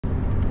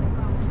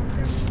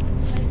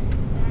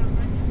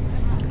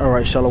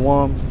Alright,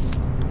 Shalom.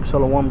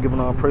 Shalom, giving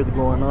all praise,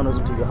 glory, and honors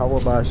unto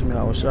Yahweh, by Hashem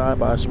Yahushai,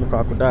 by Hashem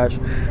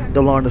Kakodash,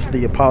 the largest of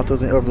the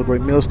apostles and elders of the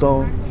great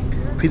millstone.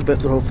 Peace,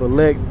 best to the hopeful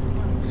elect.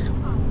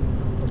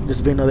 This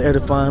has been another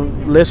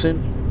edifying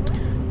lesson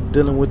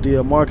dealing with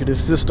the marketing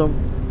system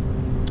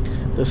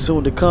that's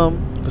soon to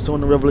come,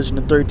 pursuing the Revelation,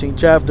 the 13th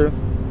chapter.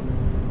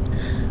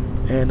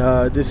 And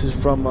this is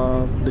from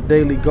the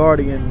Daily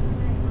Guardian,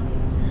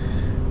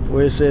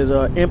 where it says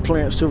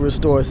implants to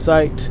restore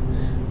sight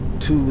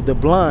to the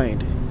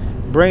blind.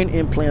 Brain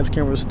implants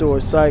can restore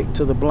sight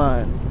to the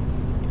blind.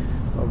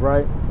 All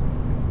right.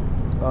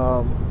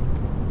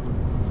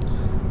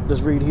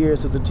 Let's read here. It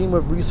says a team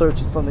of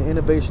researchers from the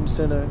Innovation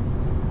Center,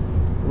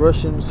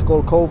 Russian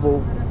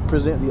Skolkovo,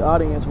 present the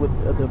audience with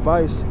a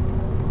device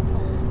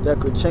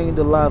that could change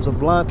the lives of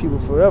blind people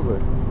forever.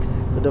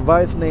 The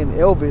device, named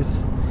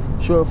Elvis,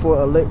 short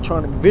for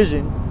electronic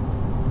vision.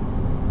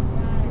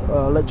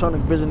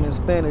 Electronic vision in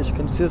Spanish,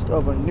 consists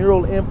of a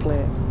neural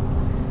implant,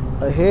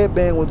 a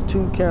headband with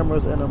 2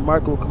 cameras, and a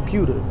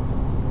microcomputer.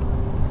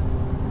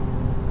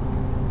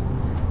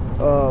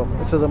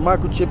 It says a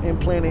microchip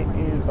implanted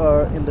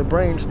in the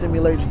brain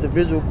stimulates the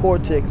visual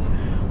cortex,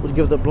 which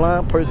gives a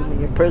blind person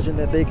the impression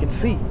that they can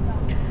see.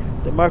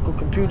 The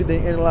microcomputer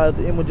then analyzes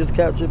the images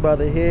captured by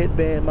the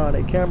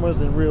headband-mounted cameras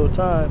in real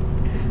time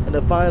and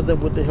defines them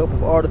with the help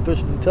of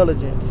artificial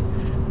intelligence.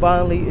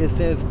 Finally, it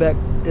sends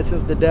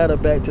the data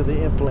back to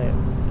the implant.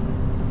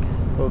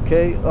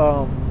 Okay.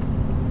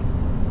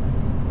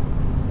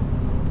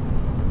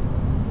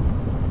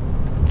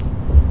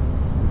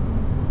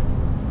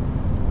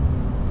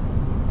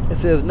 It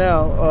says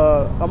now,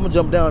 I'm going to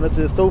jump down. It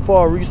says, so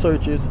far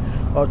researchers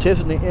are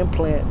testing the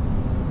implant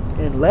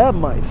in lab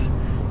mice.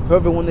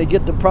 However, when they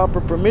get the proper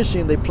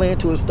permission, they plan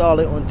to install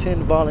it on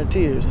 10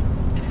 volunteers.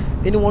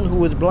 Anyone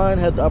who is blind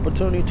has the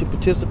opportunity to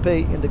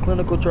participate in the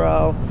clinical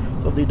trial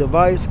of the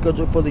device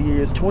scheduled for the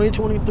years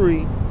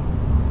 2023,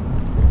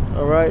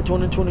 all right,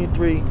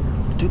 2023 to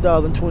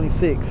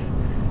 2026.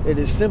 It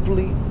is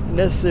simply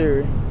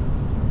necessary.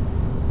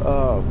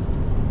 All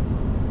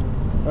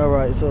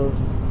right, so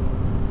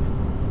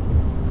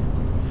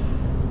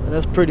and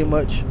that's pretty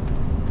much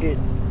it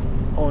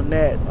on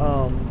that.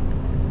 A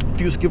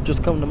few scriptures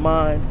come to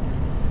mind.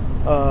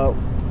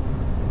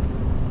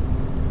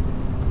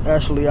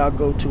 Actually, I'll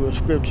go to a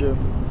scripture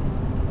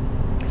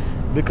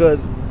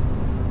because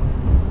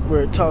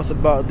where it talks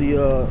about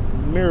the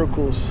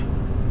miracles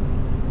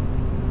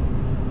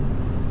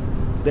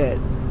that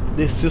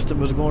this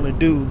system is going to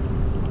do.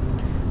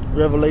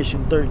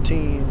 Revelation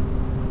 13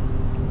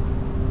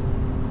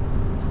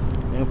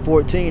 and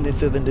 14, it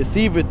says, and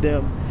deceiveth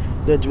them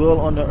that dwell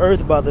on the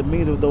earth by the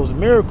means of those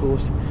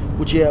miracles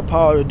which he had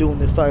power to do in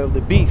the sight of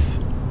the beast,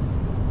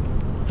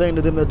 saying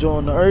to them that dwell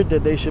on the earth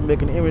that they should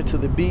make an image to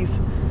the beast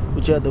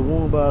which had the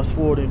wound by a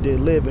sword and did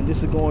live. And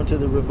this is going to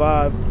the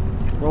revived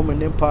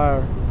Roman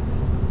Empire,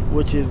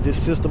 which is this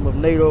system of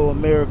NATO,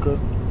 America,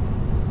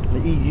 the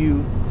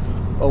EU,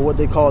 or what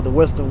they call the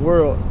Western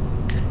world,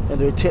 and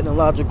their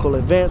technological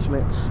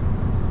advancements.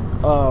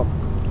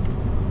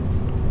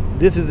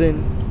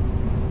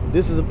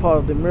 This is a part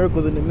of the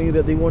miracles, and it means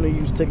that they want to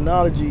use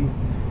technology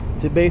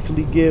to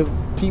basically give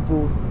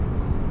people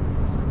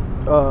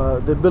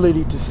the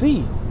ability to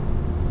see.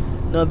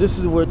 Now, this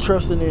is where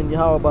trusting in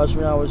Yahweh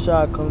B'Shem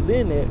Yahushai comes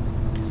in at,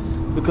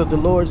 because the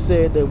Lord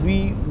said that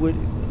we would,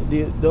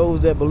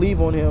 those that believe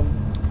on Him,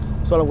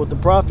 starting with the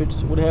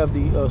prophets, would have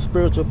the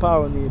spiritual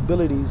power and the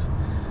abilities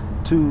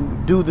to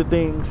do the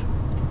things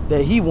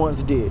that He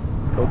once did.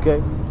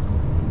 Okay,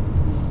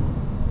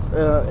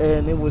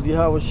 and it was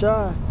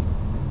Yahushai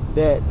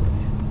that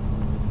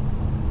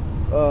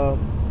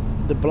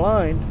the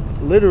blind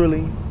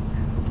literally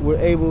were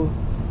able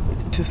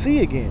to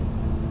see again.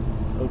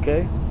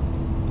 Okay,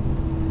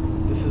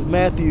 this is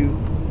Matthew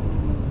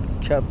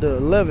chapter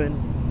 11.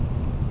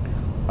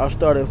 I'll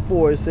start at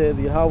 4. It says,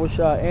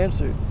 Yahushua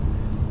answered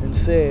and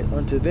said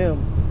unto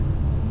them,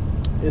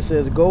 it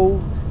says,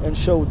 go and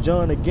show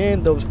John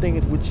again those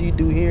things which ye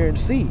do hear and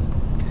see.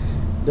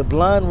 The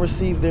blind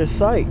receive their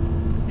sight,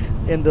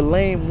 and the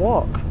lame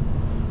walk.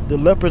 The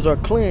lepers are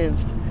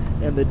cleansed,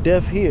 and the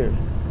deaf hear.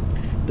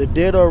 The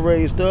dead are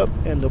raised up,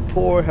 and the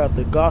poor have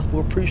the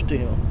gospel preached to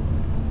him.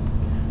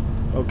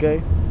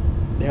 Okay?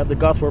 They have the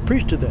gospel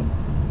preached to them.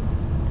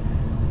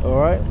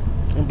 Alright?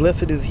 And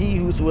blessed is he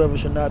whosoever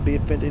shall not be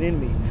offended in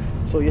me.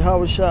 So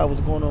Yahushua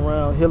was going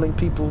around healing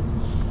people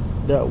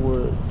that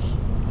were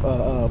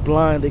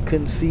blind. They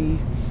couldn't see.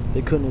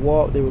 They couldn't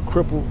walk. They were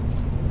crippled.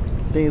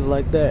 Things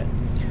like that.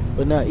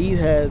 But now he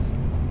has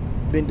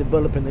been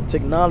developing the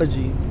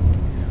technology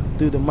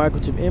through the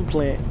microchip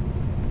implant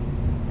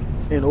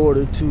in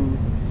order to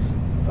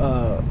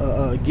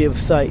give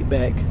sight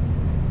back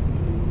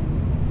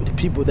to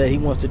people that he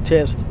wants to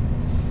test,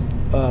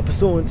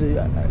 pursuant to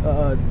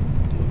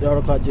the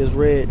article I just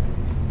read,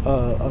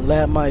 on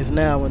lab mice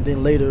now, and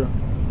then later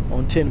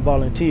on 10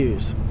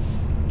 volunteers.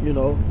 You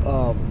know,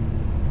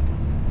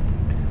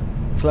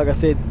 so like I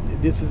said,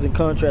 this is in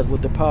contrast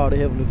with the power of the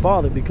Heavenly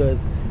Father,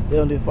 because the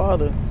Heavenly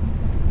Father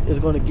is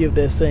going to give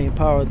that same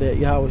power that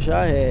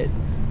Yahushua had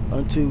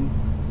unto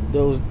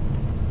those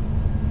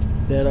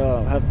that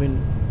have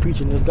been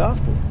preaching this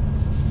gospel.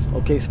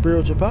 Okay,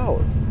 spiritual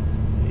power.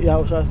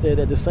 Yahushua said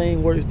that the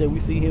same works that we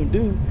see him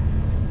do,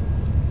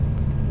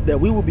 that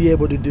we will be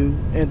able to do,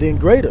 and then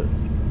greater.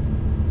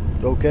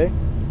 Okay.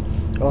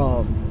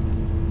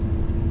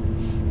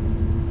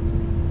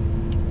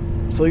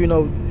 So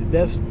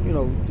that's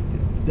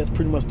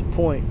pretty much the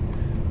point.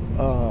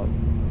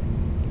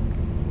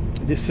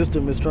 This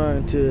system is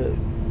trying to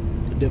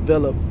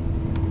develop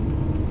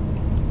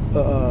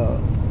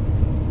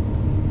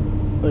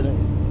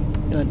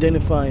an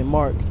identifying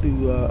mark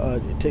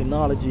through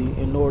technology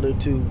in order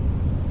to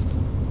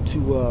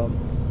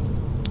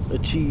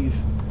achieve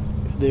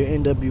their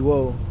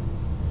NWO,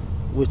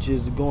 which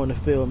is going to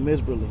fail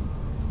miserably.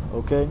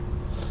 Okay.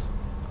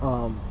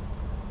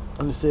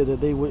 And it says that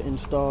they would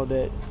install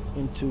that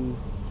into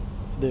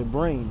their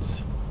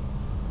brains,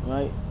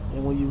 right?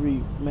 And when you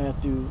read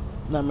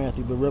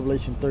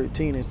Revelation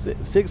 13 and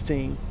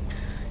 16,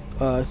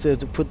 it says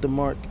to put the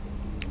mark,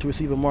 to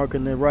receive a mark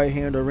in their right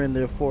hand or in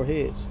their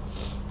foreheads.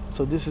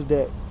 So this is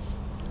that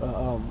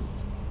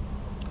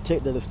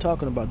tech that it's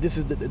talking about. This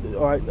is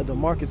the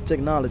mark is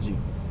technology,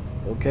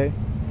 okay?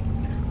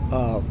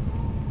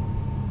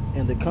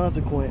 And the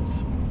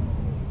consequence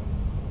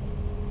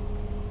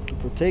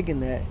for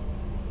taking that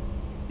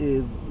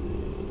is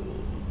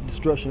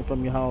destruction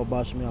from Yahweh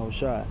Bashem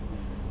Yahushai.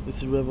 This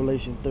is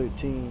Revelation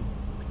 13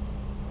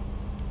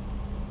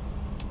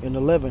 and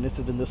 11. It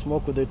says, in the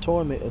smoke of their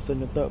torment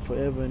ascendeth up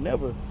forever and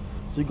ever.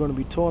 So you're going to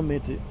be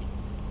tormented.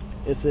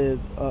 It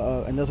says,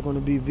 and that's going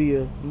to be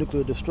via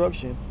nuclear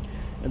destruction.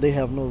 And they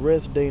have no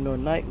rest day nor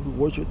night who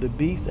worship the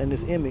beast and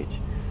his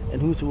image,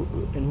 and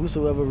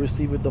whosoever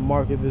receiveth the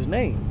mark of his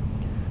name,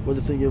 whether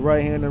it's in your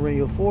right hand or in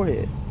your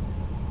forehead.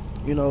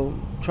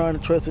 Trying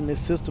to trust in this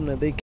system that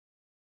they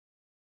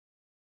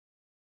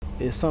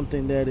is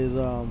something that is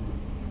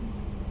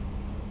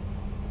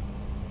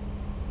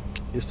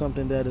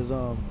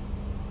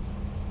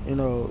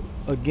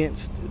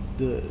against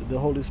the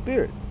Holy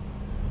Spirit.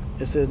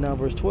 It says now,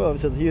 verse 12, it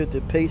says, here is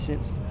the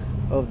patience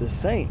of the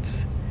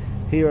saints.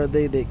 Here are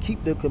they that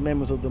keep the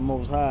commandments of the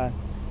Most High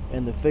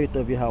and the faith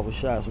of Yahweh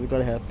Shai. So we got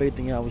to have faith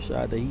in Yahweh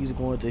Shai that he's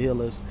going to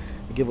heal us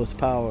and give us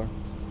power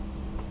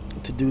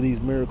to do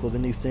these miracles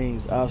and these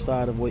things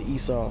outside of what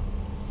Esau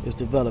is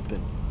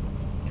developing.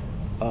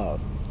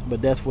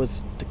 But that's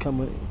what's to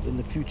come in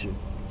the future.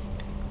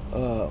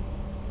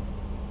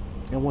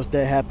 And once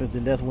that happens,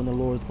 then that's when the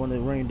Lord is going to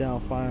rain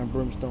down fire and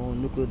brimstone,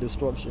 nuclear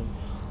destruction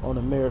on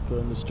America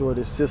and destroy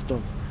this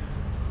system,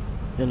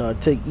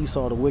 and take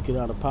Esau the wicked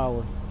out of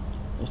power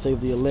and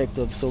save the elect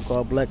of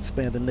so-called black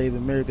spans and Native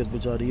Americans,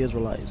 which are the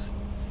Israelites.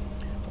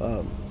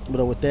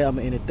 But with that, I'm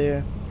going to end it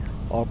there.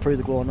 All praise,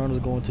 the glory, and honor is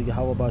going to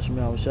Yahweh Bashem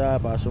Yahushai,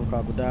 Bashem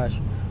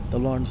Kakodash, the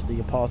Lawrence, the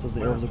apostles,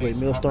 the elders of the great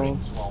millstone.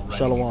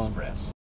 Shalom.